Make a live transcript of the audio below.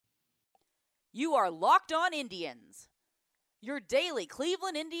You are Locked On Indians, your daily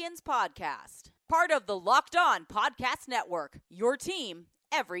Cleveland Indians podcast. Part of the Locked On Podcast Network, your team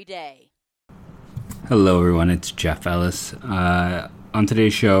every day. Hello, everyone. It's Jeff Ellis. On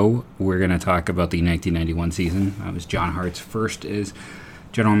today's show, we're going to talk about the 1991 season. It was John Hart's first as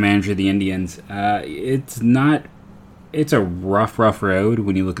general manager of the Indians. It's a rough road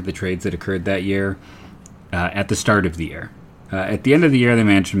when you look at the trades that occurred that year at the start of the year. At the end of the year, they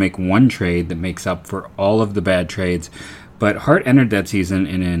managed to make one trade that makes up for all of the bad trades. But Hart entered that season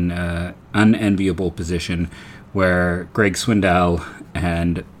in an unenviable position where Greg Swindell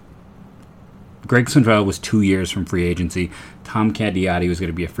was 2 years from free agency. Tom Candiotti was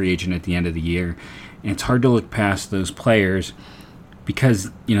going to be a free agent at the end of the year. And it's hard to look past those players because,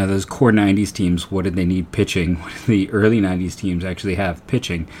 you know, those core 90s teams, what did they need pitching? What did the early 90s teams actually have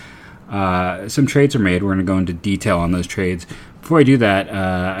pitching? Some trades are made. We're going to go into detail on those trades. Before I do that,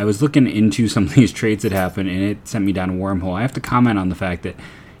 I was looking into some of these trades that happened, and it sent me down a wormhole. I have to comment on the fact that,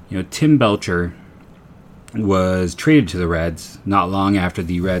 you know, Tim Belcher was traded to the Reds not long after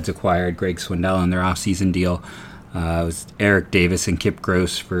the Reds acquired Greg Swindell in their offseason deal. It was Eric Davis and Kip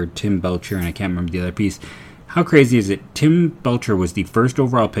Gross for Tim Belcher, and I can't remember the other piece. How crazy is it? Tim Belcher was the first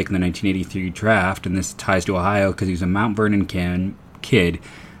overall pick in the 1983 draft, and this ties to Ohio because he was a Mount Vernon kid.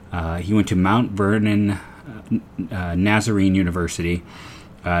 He went to Mount Vernon Nazarene University.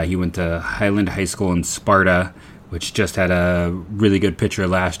 He went to Highland High School in Sparta, which just had a really good pitcher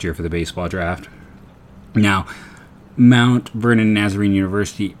last year for the baseball draft. Now, Mount Vernon Nazarene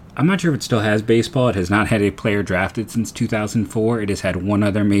University, I'm not sure if it still has baseball. It has not had a player drafted since 2004. It has had one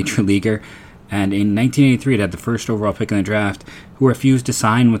other major leaguer. And in 1983, it had the first overall pick in the draft, who refused to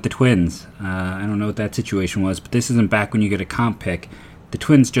sign with the Twins. I don't know what that situation was, but this isn't back when you get a comp pick. The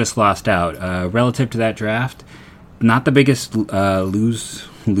Twins just lost out. Relative to that draft, not the biggest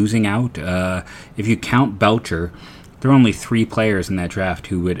losing out. If you count Belcher, there are only 3 players in that draft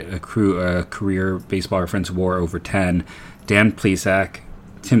who would accrue a career Baseball Reference WAR over 10. Dan Plesac,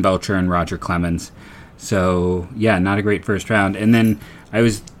 Tim Belcher, and Roger Clemens. So, yeah, not a great first round. And then I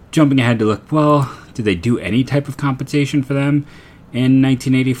was jumping ahead to look, well, did they do any type of compensation for them in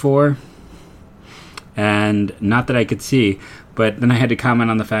 1984? And not that I could see. But then I had to comment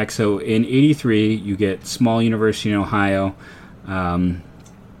on the fact, so in 83, you get small university in Ohio, Mount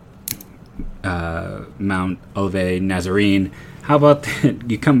Olivet Nazarene. How about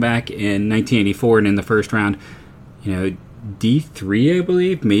you come back in 1984 and in the first round, you know, D3, I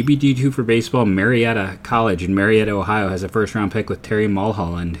believe, maybe D2 for baseball, Marietta College in Marietta, Ohio has a first-round pick with Terry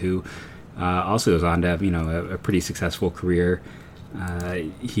Mulholland, who also goes on to have, you know, a pretty successful career.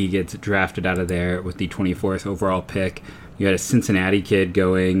 He gets drafted out of there with the 24th overall pick. You had a Cincinnati kid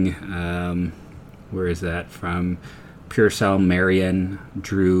going, where is that, from Purcell Marion.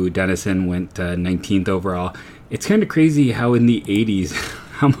 Drew Dennison went 19th overall. It's kind of crazy how in the 80s,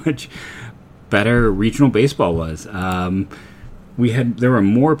 how much better regional baseball was. There were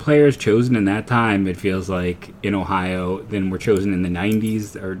more players chosen in that time, it feels like, in Ohio than were chosen in the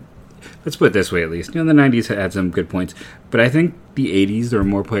 90s, or let's put it this way at least. You know, the 90s had some good points, but I think the 80s there were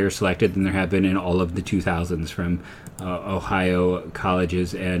more players selected than there have been in all of the 2000s from Ohio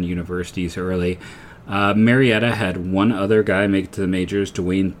colleges and universities early. Marietta had one other guy make it to the majors,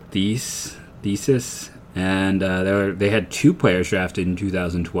 Dwayne Thesis, and they had 2 players drafted in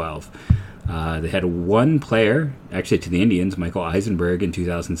 2012. They had one player, actually to the Indians, Michael Eisenberg, in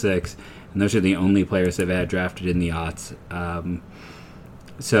 2006, and those are the only players they've had drafted in the aughts.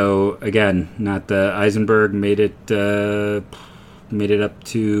 So again, not the Eisenberg made it up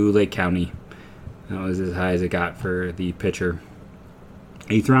to Lake County. That was as high as it got for the pitcher.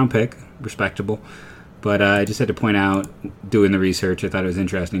 8th round pick, respectable. But I just had to point out, doing the research, I thought it was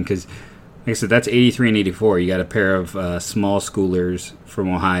interesting because, like I said, that's 83 and 84. You got a pair of small schoolers from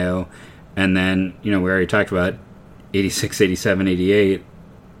Ohio. And then, you know, we already talked about 86, 87, 88,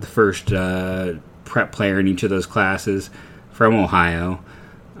 the first prep player in each of those classes from Ohio.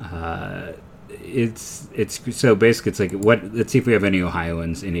 It's so basically it's like, let's see if we have any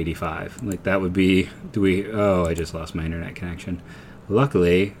Ohioans in 85. Like that would be, I just lost my internet connection.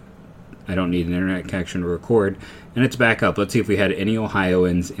 Luckily, I don't need an internet connection to record, and it's back up. Let's see if we had any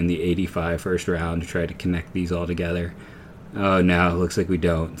Ohioans in the 85 first round to try to connect these all together. Oh no, it looks like we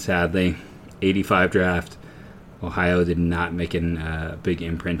don't, sadly. 85 draft, Ohio did not make a big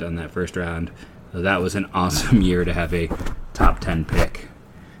imprint on that first round. So that was an awesome year to have a top 10 pick.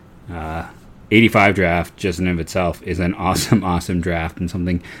 85 draft, just in and of itself, is an awesome draft, and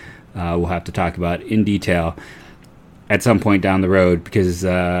something we'll have to talk about in detail at some point down the road, because,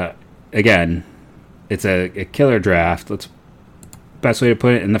 again, it's a killer draft. Best way to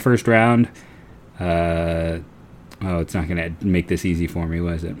put it, in the first round, It's not going to make this easy for me,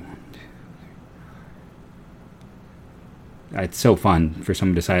 was it? It's so fun for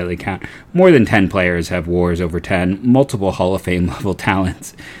someone to silently count. More than 10 players have WARs over 10, multiple Hall of Fame level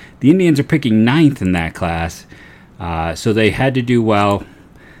talents. The Indians are picking 9th in that class, so they had to do well.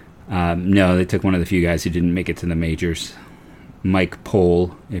 No, they took one of the few guys who didn't make it to the majors. Mike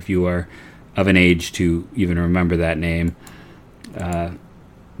Pohl, if you are of an age to even remember that name.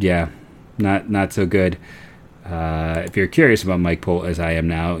 Not so good. If you're curious about Mike Pohl, as I am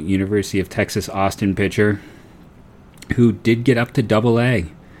now, University of Texas Austin pitcher, who did get up to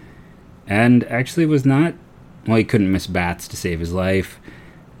Double-A, and actually was not, well, he couldn't miss bats to save his life.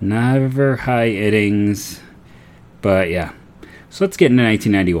 Never high innings, but yeah. So let's get into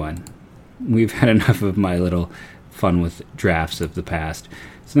 1991. We've had enough of my little fun with drafts of the past.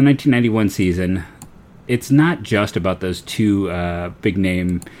 So the 1991 season, it's not just about those two big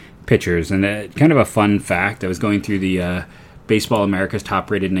name pitchers. And kind of a fun fact, I was going through the Baseball America's top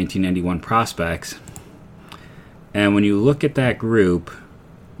rated 1991 prospects. And when you look at that group,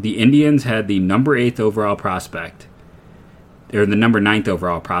 the Indians had the number 8th overall prospect, or the number 9th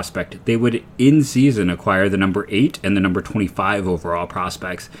overall prospect. They would, in season, acquire the number 8 and the number 25 overall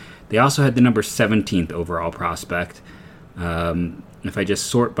prospects. They also had the number 17th overall prospect. If I just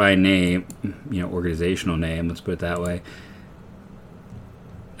sort by name, organizational name, let's put it that way.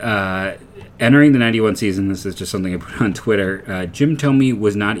 Entering the 91 season, this is just something I put on Twitter, Jim Thome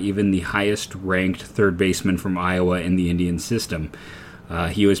was not even the highest ranked third baseman from Iowa in the Indian system.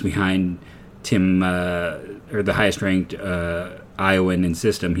 He was behind the highest ranked Iowan in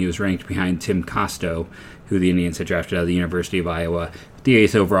system. He was ranked behind Tim Costo, who the Indians had drafted out of the University of Iowa, the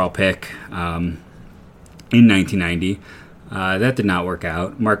 8th overall pick in 1990. That did not work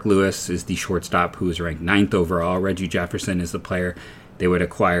out. Mark Lewis is the shortstop who was ranked 9th overall. Reggie Jefferson is the player they would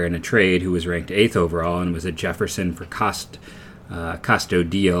acquire in a trade who was ranked 8th overall and was a Jefferson for Costo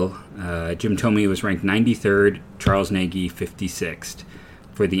deal. Jim Thome was ranked 93rd, Charles Nagy 56th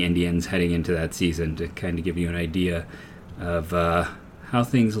for the Indians heading into that season, to kind of give you an idea of how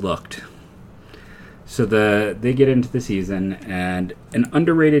things looked. So they get into the season, and an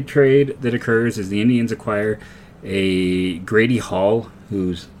underrated trade that occurs is the Indians acquire a Grady Hall,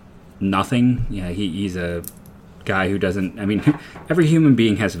 who's nothing. Yeah, he's a guy who doesn't, every human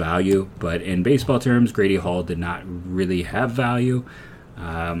being has value, but in baseball terms, Grady Hall did not really have value.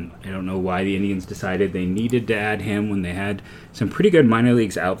 I don't know why the Indians decided they needed to add him when they had some pretty good minor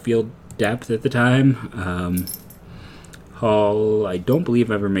leagues outfield depth at the time. Hall, I don't believe,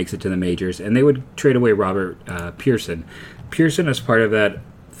 ever makes it to the majors, and they would trade away Robert Pearson. Pearson is part of that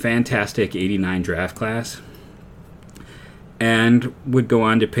fantastic 89 draft class, and would go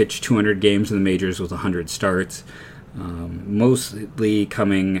on to pitch 200 games in the majors with 100 starts, mostly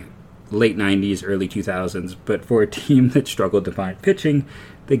coming late 90s, early 2000s. But for a team that struggled to find pitching,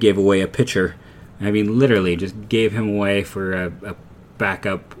 they gave away a pitcher. Literally just gave him away for a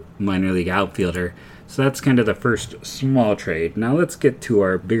backup minor league outfielder. So that's kind of the first small trade. Now let's get to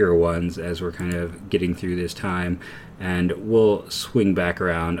our bigger ones as we're kind of getting through this time, and we'll swing back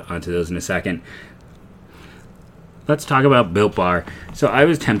around onto those in a second. Let's talk about Built Bar. So I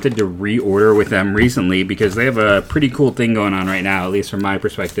was tempted to reorder with them recently because they have a pretty cool thing going on right now, at least from my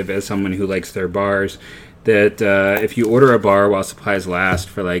perspective as someone who likes their bars, that if you order a bar while supplies last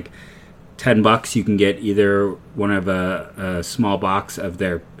for like $10, you can get either one of a small box of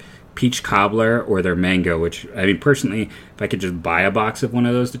their peach cobbler or their mango, which, personally, if I could just buy a box of one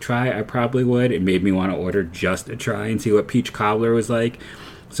of those to try, I probably would. It made me want to order just to try and see what peach cobbler was like.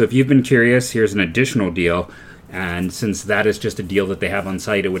 So if you've been curious, here's an additional deal. And since that is just a deal that they have on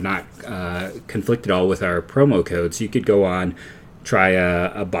site, it would not conflict at all with our promo code. So you could go on, try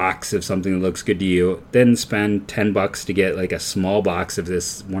a box of something that looks good to you, then spend $10 to get like a small box of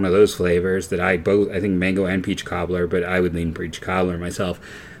this, one of those flavors that I think mango and peach cobbler, but I would lean peach cobbler myself.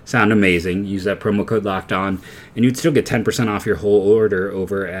 Sound amazing. Use that promo code Locked On, and you'd still get 10% off your whole order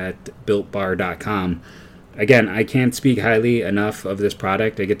over at BuiltBar.com. Again, I can't speak highly enough of this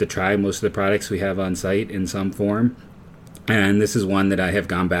product. I get to try most of the products we have on site in some form, and this is one that I have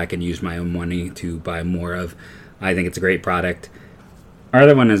gone back and used my own money to buy more of. I think it's a great product. Our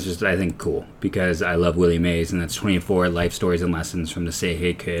other one is just, I think, cool because I love Willie Mays, and that's 24 Life Stories and Lessons from the Say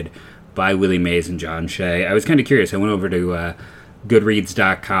Hey Kid by Willie Mays and John Shea. I was kind of curious. I went over to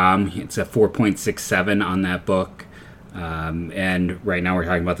Goodreads.com. It's a 4.67 on that book. And right now we're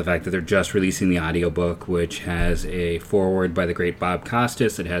talking about the fact that they're just releasing the audiobook, which has a foreword by the great Bob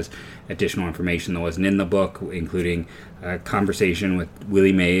Costas. It has additional information that wasn't in the book, including a conversation with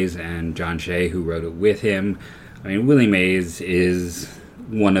Willie Mays and John Shea, who wrote it with him. Willie Mays is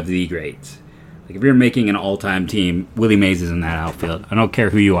one of the greats. Like, if you're making an all-time team, Willie Mays is in that outfield. I don't care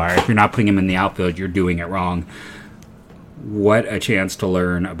who you are. If you're not putting him in the outfield, you're doing it wrong. What a chance to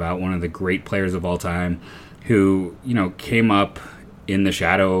learn about one of the great players of all time who, came up in the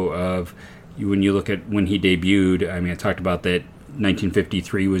shadow of, when you look at when he debuted, I mean, I talked about that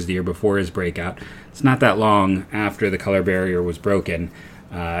 1953 was the year before his breakout. It's not that long after the color barrier was broken.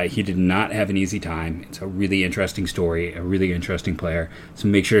 He did not have an easy time. It's a really interesting story, a really interesting player. So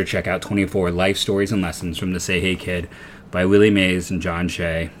make sure to check out 24 Life Stories and Lessons from the Say Hey Kid by Willie Mays and John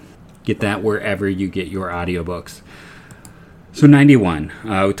Shea. Get that wherever you get your audiobooks. So 91,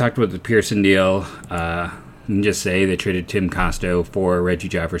 we talked about the Pearson deal. You can just say they traded Tim Costo for Reggie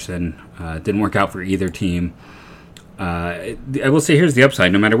Jefferson. Didn't work out for either team. I will say here's the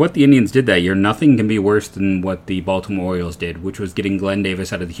upside. No matter what the Indians did that year, nothing can be worse than what the Baltimore Orioles did, which was getting Glenn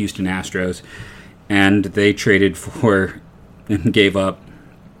Davis out of the Houston Astros. And they traded for and gave up.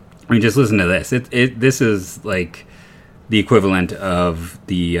 I mean, just listen to this. This is like the equivalent of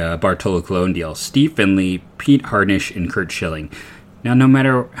the Bartolo Colon deal. Steve Finley, Pete Harnisch, and Curt Schilling. Now, no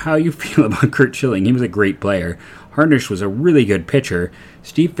matter how you feel about Curt Schilling, he was a great player. Harnisch was a really good pitcher.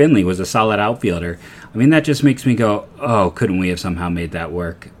 Steve Finley was a solid outfielder. I mean, that just makes me go, oh, couldn't we have somehow made that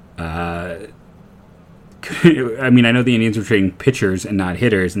work? I mean, I know the Indians were trading pitchers and not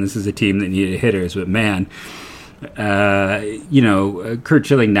hitters, and this is a team that needed hitters, but man, Curt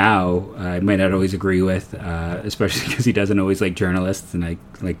Schilling now, I might not always agree with, especially because he doesn't always like journalists, and I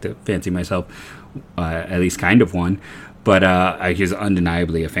like to fancy myself at least kind of one. But he's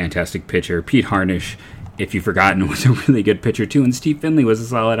undeniably a fantastic pitcher. Pete Harnisch, if you've forgotten, was a really good pitcher too, and Steve Finley was a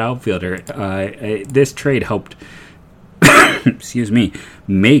solid outfielder. This trade helped, excuse me,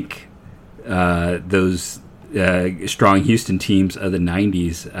 make those strong Houston teams of the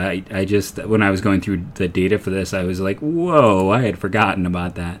 90s. I just, when I was going through the data for this, I was like, whoa, I had forgotten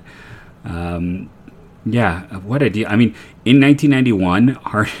about that. What a deal. I mean, in 1991,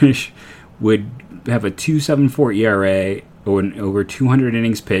 Harnisch would have a 2.74 ERA over 200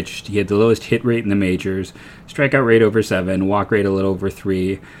 innings pitched. He had the lowest hit rate in the majors, strikeout rate over 7, walk rate a little over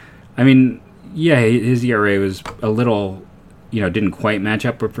 3. I mean, yeah, his ERA was a little, didn't quite match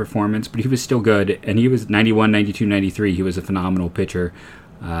up with performance, but he was still good. And he was 91, 92, 93. He was a phenomenal pitcher.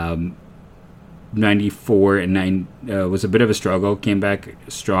 94 and 9 was a bit of a struggle. Came back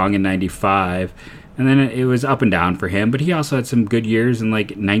strong in 95. And then it was up and down for him, but he also had some good years in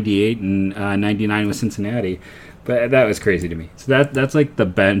like 98 and 99 with Cincinnati. But that was crazy to me. So that's like the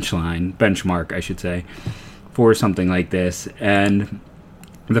benchmark, I should say, for something like this. And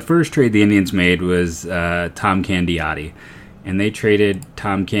the first trade the Indians made was Tom Candiotti. And they traded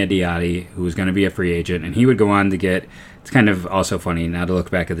Tom Candiotti, who was going to be a free agent, and he would go on to get, it's kind of also funny now to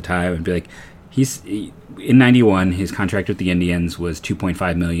look back at the time and be like, in 91, his contract with the Indians was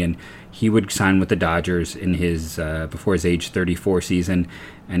 $2.5 million. He would sign with the Dodgers in his before his age 34 season,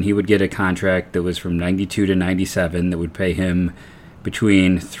 and he would get a contract that was from 92 to 97 that would pay him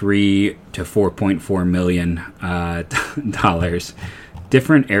between $3 to $4.4 million dollars.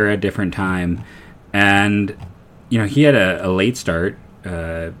 Different era, different time, and he had a late start.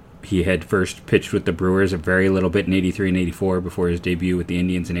 He had first pitched with the Brewers a very little bit in 83 and 84 before his debut with the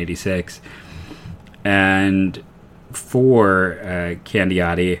Indians in 86. And for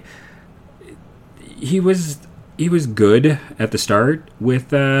Candiotti, he was good at the start with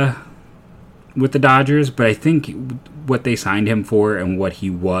the Dodgers, but I think what they signed him for and what he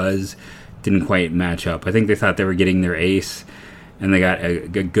was didn't quite match up. I think they thought they were getting their ace, and they got a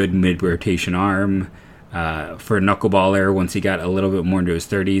good mid-rotation arm. For a knuckleballer, once he got a little bit more into his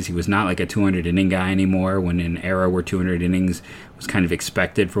 30s, he was not like a 200-inning guy anymore, when in an era where 200 innings was kind of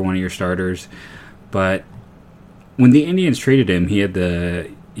expected for one of your starters. But when the Indians traded him,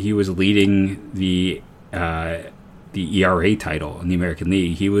 he was leading the ERA title in the American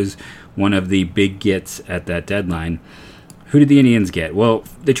League. He was one of the big gets at that deadline. Who did the Indians get? Well,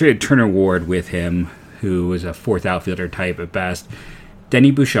 they traded Turner Ward with him, who was a fourth outfielder type at best.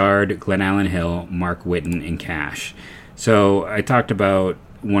 Denny Bouchard, Glenn Allen Hill, Mark Whiten, and Cash. So I talked about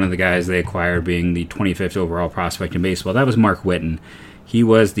one of the guys they acquired being the 25th overall prospect in baseball. That was Mark Whiten. He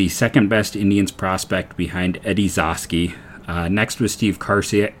was the second best Indians prospect behind Eddie Zosky. Next was Steve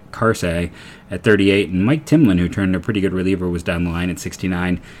Karsay at 38, and Mike Timlin, who turned a pretty good reliever, was down the line at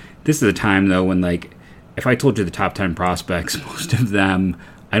 69. This is a time, though, when, if I told you the top 10 prospects, most of them,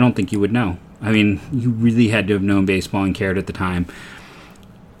 I don't think you would know. I mean, you really had to have known baseball and cared at the time.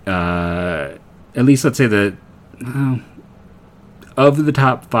 At least, let's say of the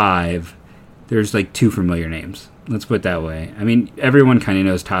top 5, there's 2 familiar names. Let's put it that way. I mean, everyone kind of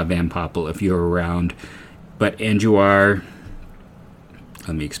knows Todd Van Poppel if you were around, but Andujar,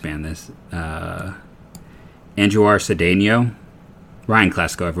 let me expand this. Andujar Cedeno, Ryan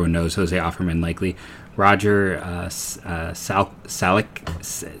Klesko, everyone knows. Jose Offerman, likely. Roger Salk,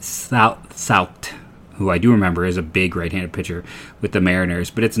 who I do remember is a big right-handed pitcher with the Mariners,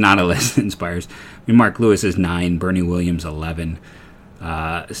 but it's not a list that inspires. I mean, Mark Lewis is 9, Bernie Williams 11,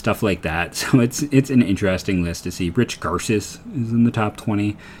 stuff like that. So it's an interesting list to see. Rich Garces is in the top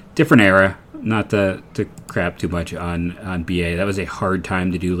 20. Different era, not to crap too much on BA. That was a hard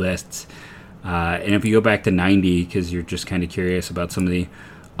time to do lists. And if you go back to 90, because you're just kind of curious about some of the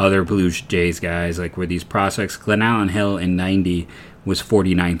other Blue Jays guys, like were these prospects, Glenallen Hill in 90 was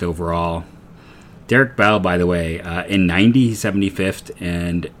 49th overall. Derek Bell, by the way, in 90, he's 75th,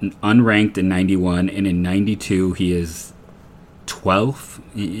 and unranked in 91, and in 92, he is 12th.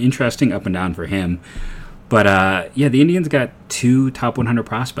 Interesting up and down for him. But, the Indians got 2 top 100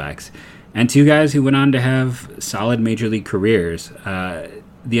 prospects, and 2 guys who went on to have solid major league careers.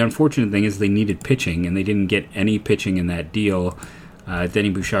 The unfortunate thing is they needed pitching, and they didn't get any pitching in that deal. Denny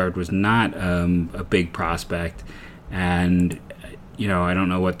Bouchard was not a big prospect, and I don't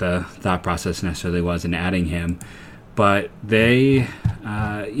know what the thought process necessarily was in adding him, but they,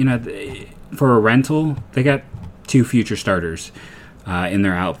 for a rental, they got 2 future starters in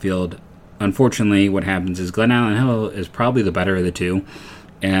their outfield. Unfortunately, what happens is Glenallen Hill is probably the better of the 2,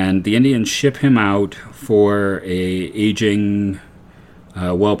 and the Indians ship him out for a aging,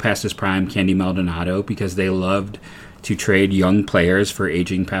 well past his prime, Candy Maldonado, because they loved to trade young players for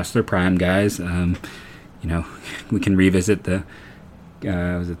aging past their prime guys. We can revisit the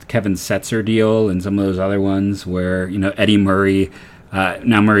Kevin Setzer deal and some of those other ones where, Eddie Murray,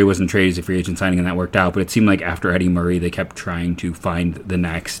 now Murray wasn't traded as a free agent signing and that worked out, but it seemed like after Eddie Murray, they kept trying to find the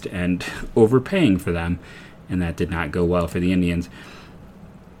next and overpaying for them, and that did not go well for the Indians.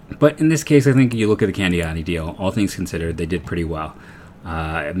 But in this case, I think you look at the Candiani deal, all things considered, they did pretty well.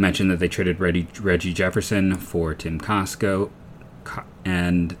 I mentioned that they traded Reggie Jefferson for Tim Costco,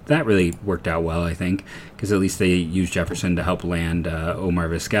 and that really worked out well, I think, because at least they used Jefferson to help land Omar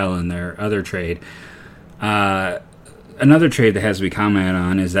Vizquel in their other trade. Another trade that has to be commented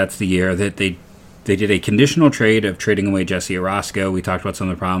on is that's the year that they did a conditional trade of trading away Jesse Orosco. We talked about some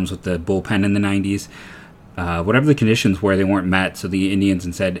of the problems with the bullpen in the 90s. Whatever the conditions were, they weren't met, so the Indians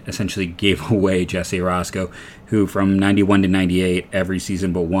instead essentially gave away Jesse Orosco, who from 91 to 98, every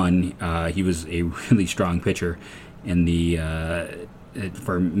season but one, he was a really strong pitcher in the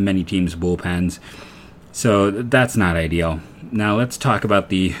for many teams' bullpens. So that's not ideal. Now let's talk about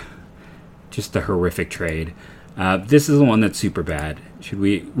the horrific trade. This is the one that's super bad.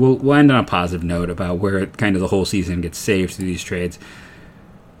 We'll end on a positive note about where kind of the whole season gets saved through these trades.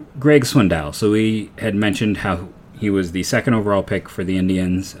 Greg Swindell. So we had mentioned how he was the 2nd overall pick for the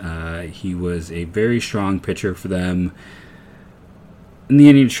Indians. He was a very strong pitcher for them. And the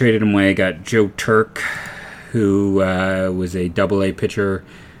Indians traded him away. Got Joe Turk, who was a Double-A pitcher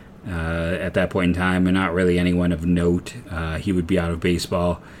at that point in time, and not really anyone of note. He would be out of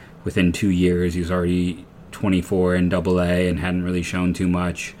baseball within 2 years. He was already 24 in Double-A and hadn't really shown too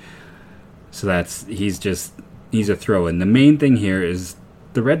much. So he's a throw-in. The main thing here is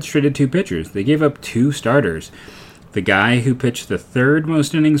the Reds traded 2 pitchers. They gave up 2 starters. The guy who pitched the 3rd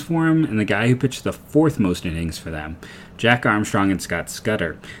most innings for him and the guy who pitched the 4th most innings for them, Jack Armstrong and Scott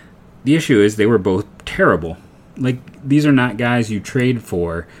Scudder. The issue is they were both terrible. These are not guys you trade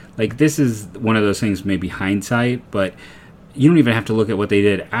for. This is one of those things, maybe hindsight, but you don't even have to look at what they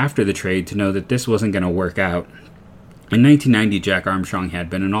did after the trade to know that this wasn't going to work out. In 1990, Jack Armstrong had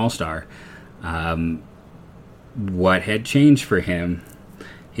been an all-star. What had changed for him?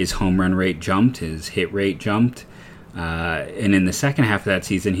 His home run rate jumped, his hit rate jumped, and in the second half of that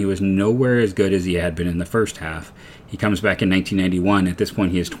season, he was nowhere as good as he had been in the first half. He comes back in 1991. At this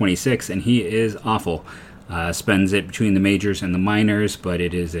point, he is 26, and he is awful. Spends it between the majors and the minors, but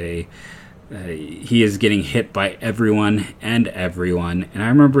it is he is getting hit by everyone. And I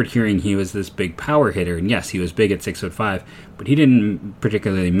remember hearing he was this big power hitter, and yes, he was big at 6'5", but he didn't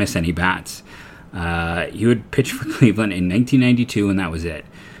particularly miss any bats. He would pitch for Cleveland in 1992, and that was it.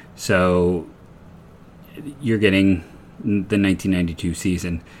 So you're getting the 1992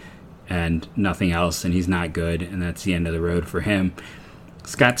 season and nothing else, and he's not good, and that's the end of the road for him.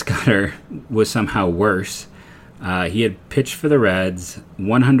 Scott Scudder was somehow worse. He had pitched for the Reds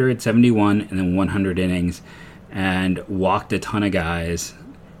 171 and then 100 innings and walked a ton of guys,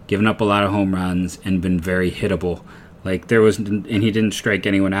 given up a lot of home runs, and been very hittable. And he didn't strike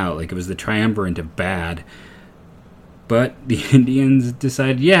anyone out. It was the triumvirate of bad. But the Indians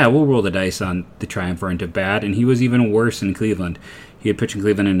decided, we'll roll the dice on the triumvirate of bad, and he was even worse in Cleveland. He had pitched in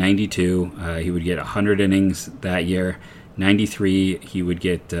Cleveland in 92. He would get 100 innings that year 93, he would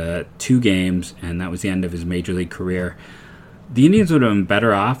get 2 games, and that was the end of his major league career. The Indians would have been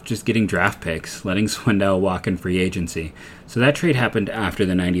better off just getting draft picks, letting Swindell walk in free agency. So that trade happened after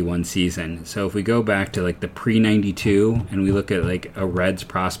the 91 season. So if we go back to like the pre-92 and we look at like a Reds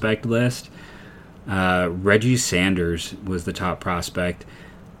prospect list, Reggie Sanders was the top prospect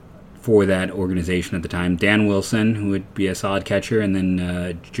for that organization at the time. Dan Wilson, who would be a solid catcher, and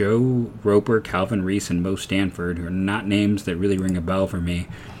then Joe Roper, Calvin Reese, and Mo Stanford, who are not names that really ring a bell for me.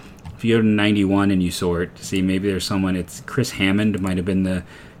 If you go to 91 and you sort to see maybe there's someone, it's Chris Hammond might have been the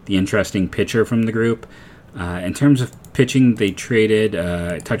interesting pitcher from the group. In terms of pitching, they traded,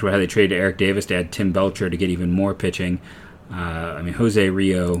 talked about how they traded Eric Davis to add Tim Belcher to get even more pitching. Jose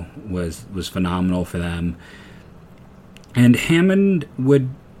Rio was phenomenal for them. And Hammond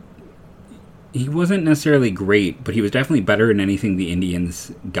he wasn't necessarily great, but he was definitely better than anything the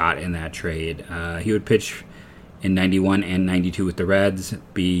Indians got in that trade. He would pitch in 91 and 92 with the Reds,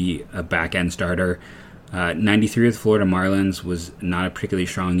 be a back-end starter. 93 with the Florida Marlins was not a particularly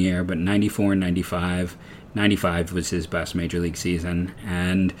strong year, but 94 and 95 was his best major league season.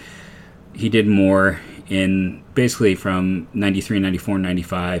 And he did more in basically from 93, 94,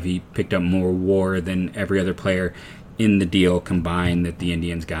 95. He picked up more WAR than every other player in the deal combined that the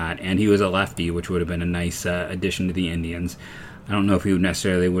Indians got. And he was a lefty, which would have been a nice addition to the Indians. I don't know if he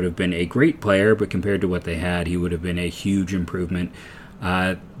necessarily would have been a great player, but compared to what they had, he would have been a huge improvement.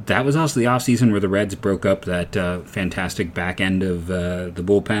 That was also the offseason where the Reds broke up that fantastic back end of the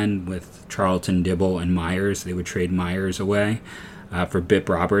bullpen with Charlton, Dibble, and Myers. They would trade Myers away for Bip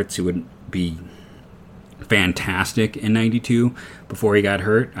Roberts, who would be fantastic in 92 before he got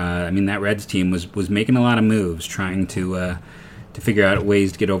hurt. That Reds team was making a lot of moves, trying to figure out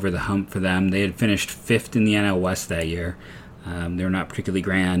ways to get over the hump for them. They had finished 5th in the NL West that year. They were not particularly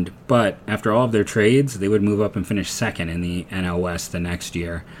grand, but after all of their trades, they would move up and finish 2nd in the NL West the next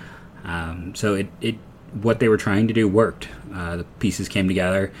year. So what they were trying to do worked. The pieces came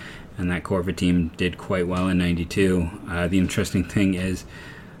together, and that Corva team did quite well in 92. The interesting thing is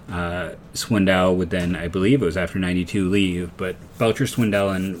Swindell would then, I believe it was after 92, leave, but Belcher,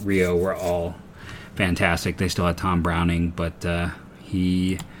 Swindell, and Rio were all fantastic. They still had Tom Browning, but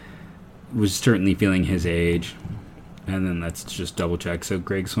he was certainly feeling his age. And then let's just double check. So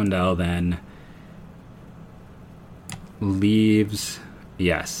Greg Swindell then leaves.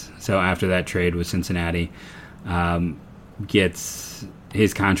 Yes. So after that trade with Cincinnati, gets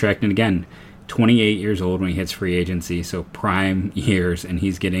his contract. And again, 28 years old when he hits free agency. So prime years. And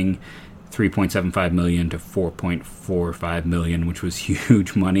he's getting $3.75 million to $4.45 million, which was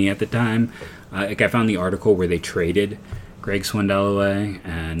huge money at the time. I found the article where they traded Greg Swindell away.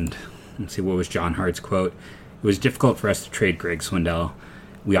 And let's see, what was John Hart's quote? It was difficult for us to trade Greg Swindell.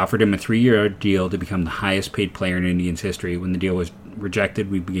 We offered him a 3-year deal to become the highest paid player in Indians history. When the deal was rejected,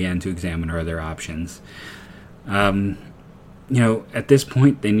 we began to examine our other options. At this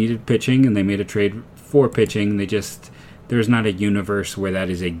point, they needed pitching, and they made a trade for pitching. There's not a universe where that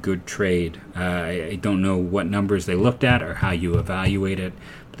is a good trade. I don't know what numbers they looked at or how you evaluate it,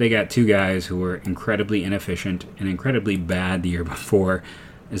 but they got 2 guys who were incredibly inefficient and incredibly bad the year before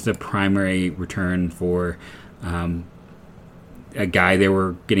as the primary return for a guy they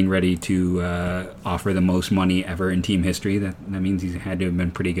were getting ready to offer the most money ever in team history. That means he had to have been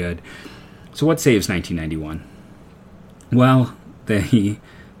pretty good. So what saves 1991? Well, they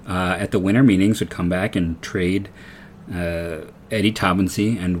at the winter meetings would come back and trade Eddie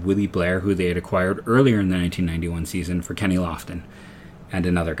Taubensee and Willie Blair, who they had acquired earlier in the 1991 season, for Kenny Lofton and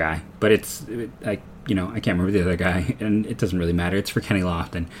another guy. But I can't remember the other guy, and it doesn't really matter. It's for Kenny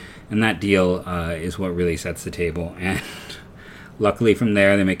Lofton. And that deal is what really sets the table. And luckily from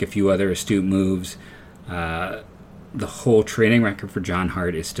there, they make a few other astute moves. The whole trading record for John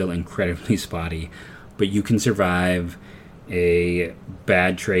Hart is still incredibly spotty. But you can survive a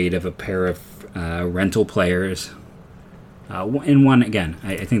bad trade of a pair of rental players. In one, again,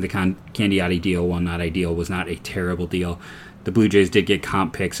 I think the Candiotti deal, while not ideal, was not a terrible deal. The Blue Jays did get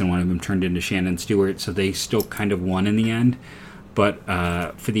comp picks, and one of them turned into Shannon Stewart, so they still kind of won in the end. But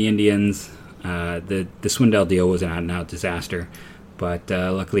for the Indians, the Swindell deal was an out-and-out disaster. But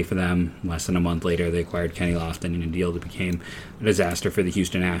luckily for them, less than a month later, they acquired Kenny Lofton in a deal that became a disaster for the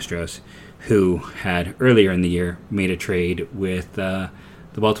Houston Astros, who had earlier in the year made a trade with the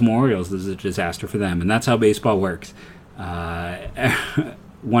Baltimore Orioles. This is a disaster for them, and that's how baseball works.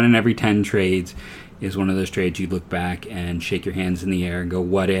 1 in every 10 trades is one of those trades you look back and shake your hands in the air and go,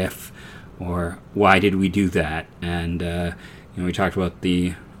 what if? Or why did we do that? And we talked about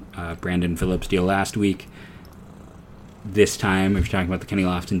the Brandon Phillips deal last week. This time, if you're talking about the Kenny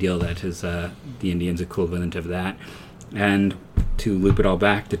Lofton deal, that is the Indians' equivalent of that. And to loop it all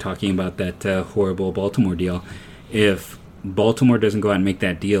back to talking about that horrible Baltimore deal, if Baltimore doesn't go out and make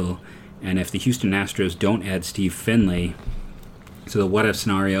that deal, and if the Houston Astros don't add Steve Finley, so the what-if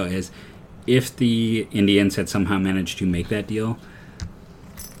scenario is if the Indians had somehow managed to make that deal,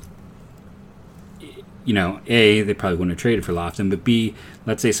 A, they probably wouldn't have traded for Lofton, but B,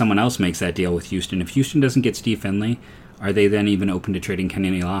 let's say someone else makes that deal with Houston. If Houston doesn't get Steve Finley, are they then even open to trading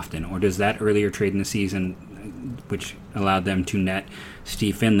Kenny Lofton? Or does that earlier trade in the season, which allowed them to net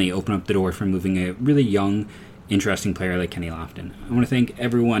Steve Finley, open up the door for moving a really young, interesting player like Kenny Lofton? I want to thank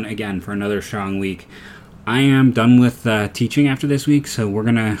everyone again for another strong week. I am done with teaching after this week, so we're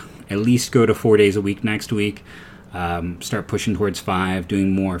going to at least go to 4 days a week next week. Start pushing towards 5,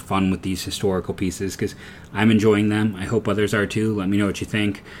 doing more fun with these historical pieces because I'm enjoying them. I hope others are too. Let me know what you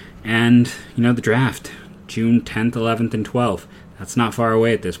think. And, the draft, June 10th, 11th, and 12th. That's not far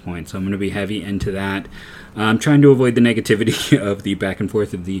away at this point, so I'm going to be heavy into that. I'm trying to avoid the negativity of the back and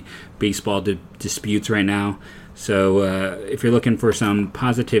forth of the baseball disputes right now. So if you're looking for some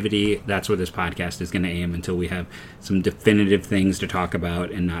positivity, that's where this podcast is going to aim until we have some definitive things to talk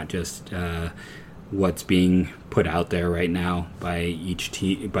about and not just what's being put out there right now by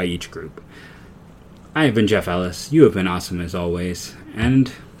each group. I have been Jeff Ellis. You have been awesome as always.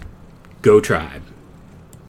 And go Tribe.